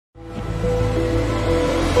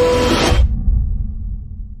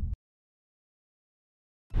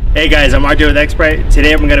Hey guys, I'm RJ with Xprite.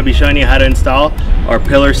 Today I'm going to be showing you how to install our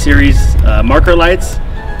Pillar Series marker lights.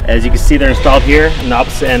 As you can see, they're installed here. On the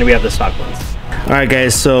opposite end we have the stock ones. Alright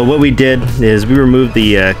guys, so what we did is we removed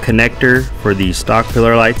the connector for the stock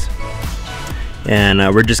pillar lights, and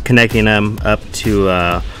we're just connecting them up to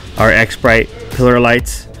our Xprite pillar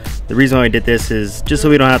lights. The reason why we did this is just so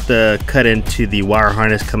we don't have to cut into the wire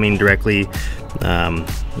harness coming directly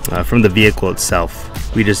from the vehicle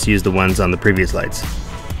itself. We just use the ones on the previous lights.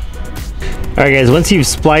 Alright guys, once you've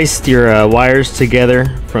spliced your wires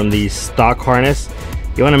together from the stock harness,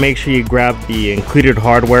 you want to make sure you grab the included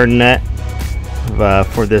hardware nut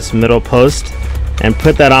for this middle post and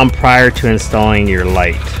put that on prior to installing your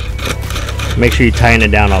light. Make sure you tighten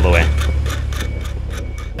it down all the way.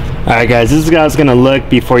 Alright guys, this is how it's going to look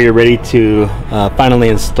before you're ready to finally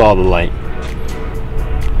install the light.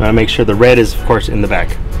 You want to make sure the red is of course in the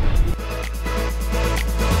back.